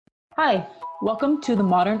Hi, welcome to the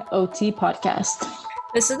Modern OT podcast.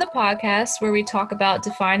 This is the podcast where we talk about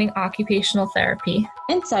defining occupational therapy,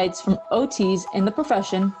 Insights from OTs in the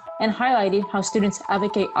profession, and highlighting how students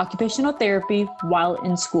advocate occupational therapy while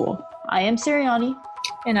in school. I am Sarieni.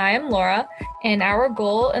 And I am Laura, and our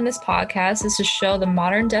goal in this podcast is to show the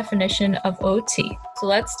modern definition of OT. So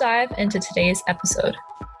let's dive into today's episode.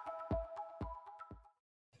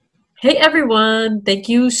 Hey everyone, thank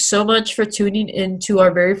you so much for tuning in to our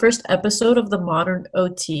very first episode of the Modern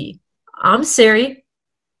OT. I'm Sari.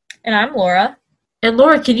 And I'm Laura. And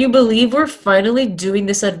Laura, can you believe we're finally doing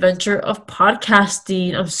this adventure of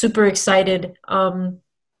podcasting? I'm super excited.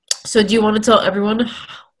 So do you want to tell everyone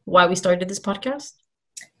why we started this podcast?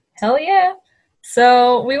 Hell yeah.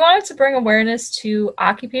 So we wanted to bring awareness to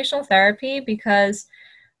occupational therapy because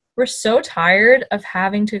we're so tired of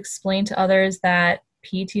having to explain to others that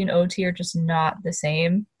PT and OT are just not the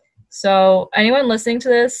same. So anyone listening to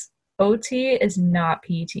this, OT is not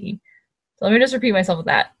PT. So let me just repeat myself with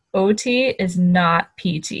that. OT is not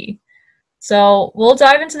PT. So we'll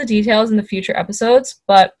dive into the details in the future episodes,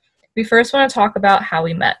 but we first want to talk about how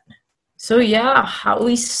we met. So yeah, how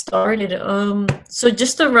we started. So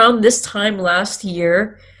just around this time last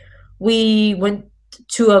year, we went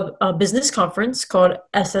to a business conference called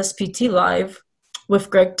SSPT Live with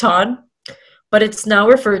Greg Todd, but it's now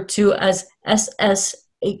referred to as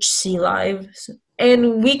SSHC Live.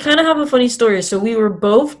 And we kind of have a funny story. So we were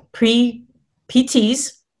both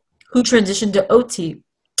pre-PTs who transitioned to OT.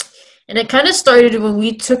 And it kind of started when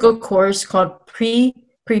we took a course called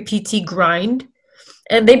Pre-PT Grind.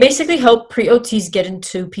 And they basically help pre-OTs get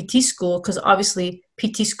into PT school because obviously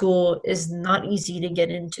PT school is not easy to get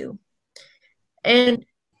into. And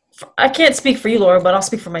I can't speak for you, Laura, but I'll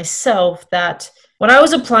speak for myself that when I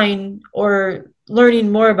was applying or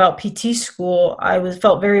learning more about PT school,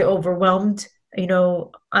 felt very overwhelmed. You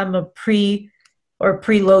know, I'm a pre-low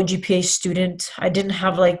GPA student. I didn't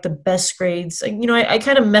have like the best grades. I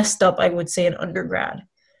kind of messed up, I would say, in undergrad.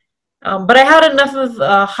 But I had enough of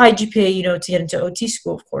high GPA, to get into OT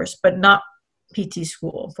school, of course, but not PT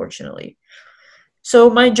school, unfortunately. So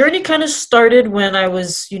my journey kind of started when I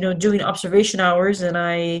was, doing observation hours, and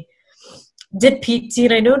I did PT,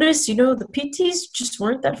 and I noticed, the PTs just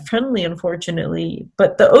weren't that friendly, unfortunately.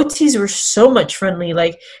 But the OTs were so much friendly.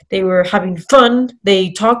 Like, they were having fun.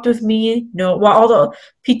 They talked with me, while all the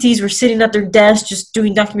PTs were sitting at their desk just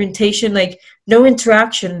doing documentation, like no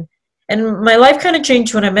interaction. And my life kind of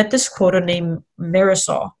changed when I met this quota named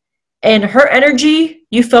Marisol. And her energy,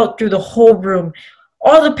 you felt through the whole room.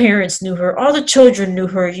 All the parents knew her. All the children knew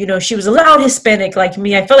her. She was a loud Hispanic like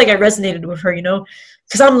me. I felt like I resonated with her,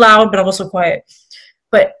 because I'm loud, but I'm also quiet.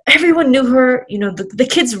 But everyone knew her. The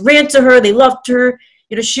kids ran to her. They loved her.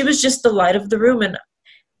 She was just the light of the room. And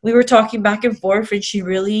we were talking back and forth, and she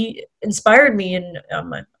really inspired me. And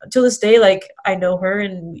until this day, I know her.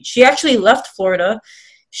 And she actually left Florida.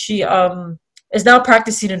 She is now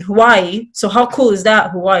practicing in Hawaii. So how cool is that,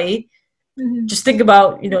 Hawaii? Mm-hmm. Just think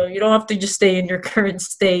about, you don't have to just stay in your current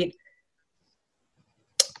state.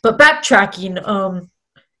 But backtracking,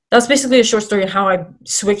 that's basically a short story on how I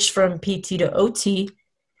switched from PT to OT.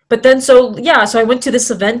 But then, so I went to this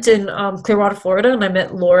event in Clearwater, Florida, and I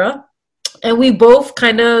met Laura. And we both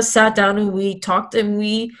kind of sat down and we talked, and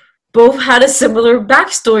we both had a similar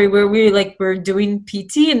backstory where we're doing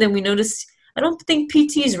PT, and then we noticed, I don't think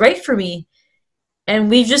PT is right for me. And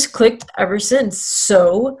we've just clicked ever since.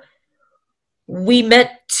 So we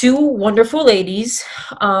met two wonderful ladies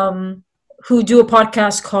who do a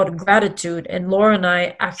podcast called Gratitude. And Laura and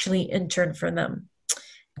I actually interned for them.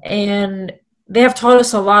 And they have taught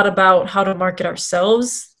us a lot about how to market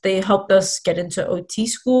ourselves. They helped us get into OT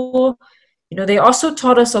school. They also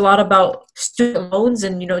taught us a lot about student loans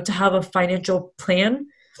and, to have a financial plan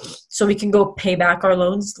so we can go pay back our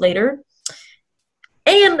loans later.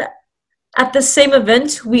 And at the same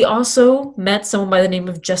event, we also met someone by the name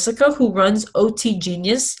of Jessica who runs OT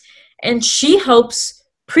Genius, and she helps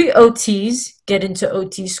pre-OTs get into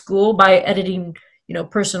OT school by editing,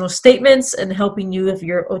 personal statements and helping you with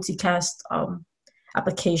your OTcast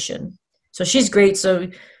application. So she's great. So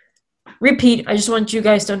repeat, I just want you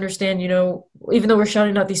guys to understand, even though we're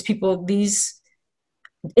shouting out these people, these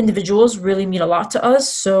individuals really mean a lot to us.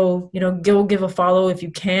 So, go give a follow if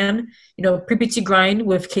you can. Pre-PT Grind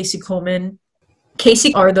with Casey Coleman.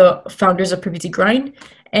 Casey are the founders of Pre-PT Grind,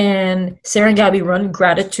 and Sarah and Gabby run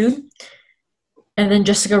Gratitude, and then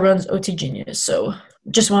Jessica runs OT Genius. So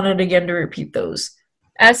just wanted again to repeat those.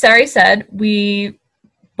 As Sari said, we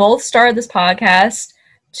both started this podcast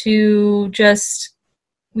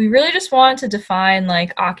we really just wanted to define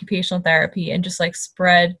occupational therapy and just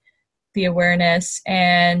spread the awareness.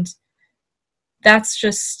 And that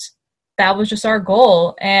was just our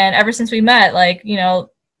goal. And ever since we met, like, you know,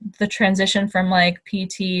 the transition from like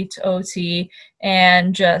PT to OT,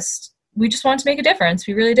 and we just wanted to make a difference.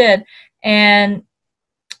 We really did. And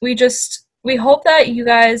we hope that you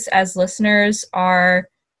guys as listeners are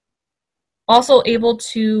also able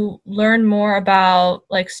to learn more about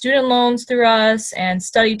like student loans through us and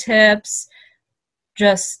study tips,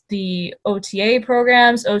 just the OTA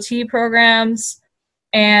programs, OT programs,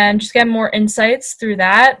 and just get more insights through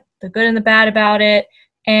that, the good and the bad about it.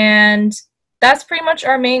 And that's pretty much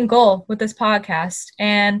our main goal with this podcast.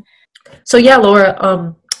 And so yeah,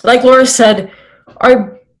 Laura, like Laura said,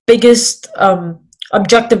 our biggest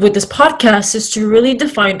objective with this podcast is to really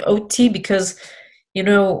define OT, because, you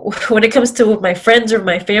know, when it comes to my friends or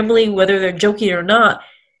my family, whether they're joking or not,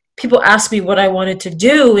 people ask me what I wanted to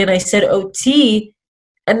do, and I said OT,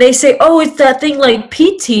 and they say, oh, it's that thing like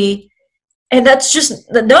PT. And that's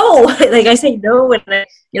just no. Like, I say no, and I,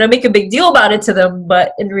 you know, make a big deal about it to them.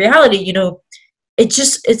 But in reality, you know,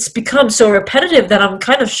 it's become so repetitive that I'm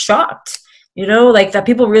kind of shocked. You know, like that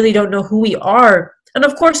people really don't know who we are. And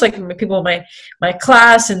of course, like people in my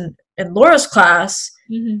class and Laura's class,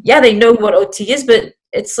 yeah, they know what OT is. But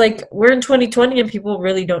it's like we're in 2020 and people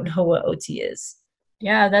really don't know what OT is.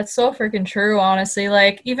 Yeah, that's so freaking true. Honestly,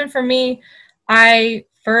 like even for me, I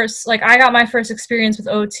got my first experience with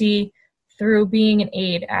OT through being an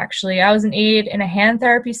aide. Actually, I was an aide in a hand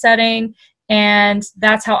therapy setting, and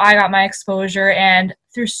that's how I got my exposure. And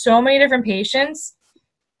through so many different patients,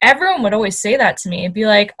 everyone would always say that to me. It'd be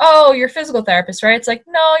like, oh, you're a physical therapist, right? It's like,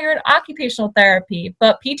 no, you're in occupational therapy,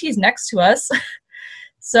 but PT's next to us.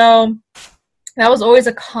 So that was always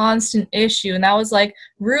a constant issue. And that was like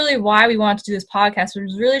really why we wanted to do this podcast, which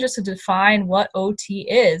was really just to define what OT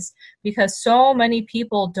is, because so many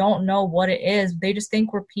people don't know what it is. They just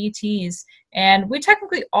think we're PTs, and we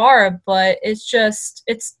technically are, but it's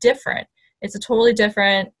different. It's a totally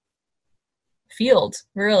different field,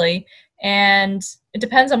 really. And it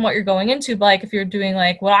depends on what you're going into. But like if you're doing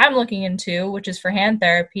like what I'm looking into, which is for hand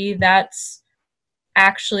therapy, that's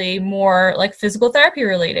actually more like physical therapy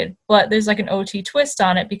related, but there's like an OT twist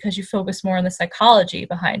on it because you focus more on the psychology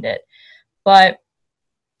behind it. But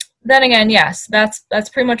then again, yes, that's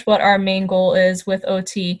pretty much what our main goal is with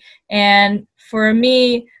OT. And for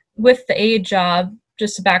me, with the aide job,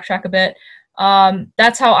 just to backtrack a bit,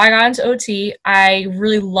 that's how I got into OT. I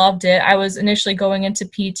really loved it. I was initially going into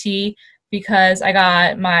PT because I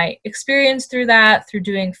got my experience through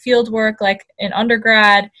doing field work like in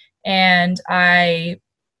undergrad, and I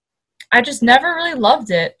just never really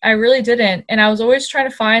loved it. I really didn't. And I was always trying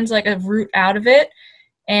to find like a route out of it.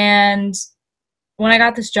 And when I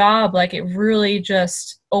got this job, like it really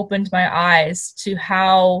just opened my eyes to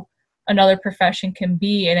how another profession can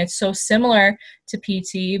be. And it's so similar to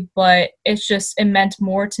PT, but it meant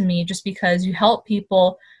more to me just because you help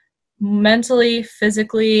people mentally,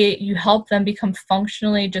 physically, you help them become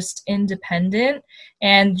functionally just independent.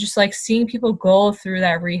 And just like seeing people go through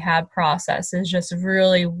that rehab process is just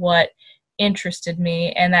really what interested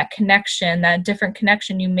me. And that connection, that different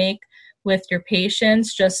connection you make with your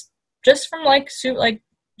patients, just from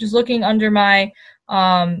just looking under my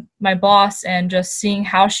my boss and just seeing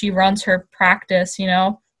how she runs her practice, you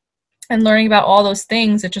know, and learning about all those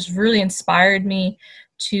things, it just really inspired me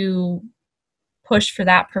to push for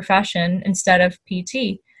that profession instead of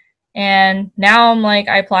PT. And now I'm like,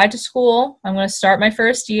 I applied to school. I'm going to start my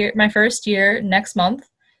first year next month.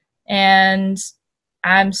 And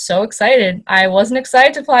I'm so excited. I wasn't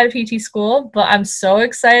excited to apply to PT school, but I'm so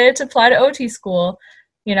excited to apply to OT school.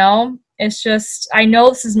 You know, it's just, I know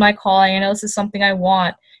this is my calling. I know this is something I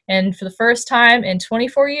want. And for the first time in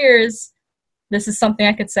 24 years, this is something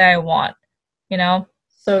I could say I want, you know?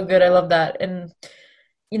 So good. I love that. And,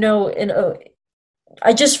 you know,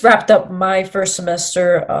 I just wrapped up my first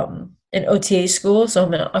semester in OTA school. So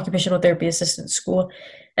I'm an occupational therapy assistant school.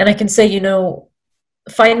 And I can say, you know,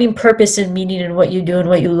 finding purpose and meaning in what you do and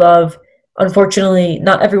what you love, unfortunately,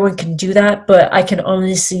 not everyone can do that. But I can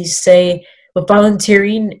honestly say with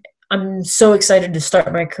volunteering, I'm so excited to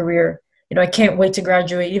start my career. You know, I can't wait to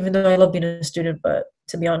graduate, even though I love being a student. But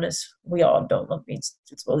to be honest, we all don't love being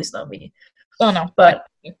students. Well, at least not me. Oh, no. But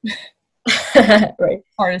right.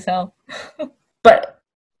 Hard as hell. But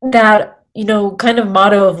that, you know, kind of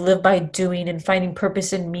motto of live by doing and finding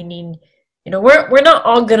purpose and meaning, you know, we're not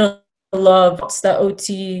all gonna love that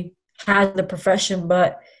OT has in the profession,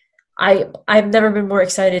 but I've never been more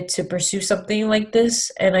excited to pursue something like this,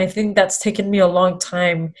 and I think that's taken me a long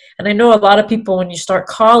time. And I know a lot of people, when you start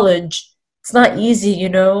college, it's not easy, you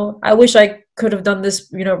know. I wish I could have done this,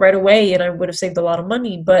 you know, right away, and I would have saved a lot of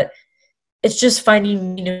money, but it's just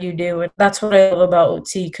finding meaning in what you do. And that's what I love about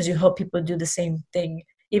OT, because you help people do the same thing,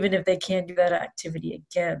 even if they can't do that activity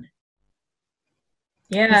again.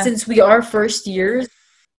 And Yeah. since we are first years,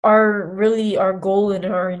 our goal and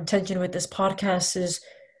our intention with this podcast is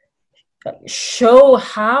show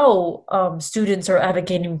how students are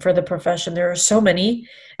advocating for the profession. There are so many,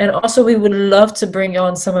 and also we would love to bring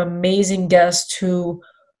on some amazing guests who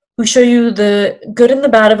show you the good and the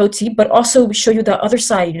bad of OT, but also show you the other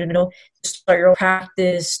side, to start your own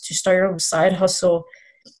practice, to start your own side hustle.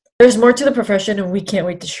 There's more to the profession, and we can't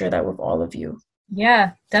wait to share that with all of you.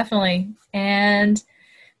 Yeah, definitely. And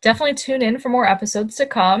definitely tune in for more episodes to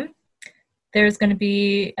come. There's going to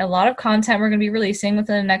be a lot of content we're going to be releasing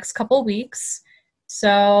within the next couple of weeks.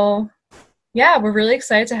 So, yeah, we're really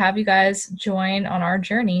excited to have you guys join on our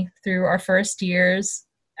journey through our first years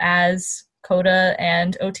as CODA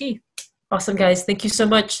and OT. Awesome, guys. Thank you so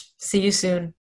much. See you soon.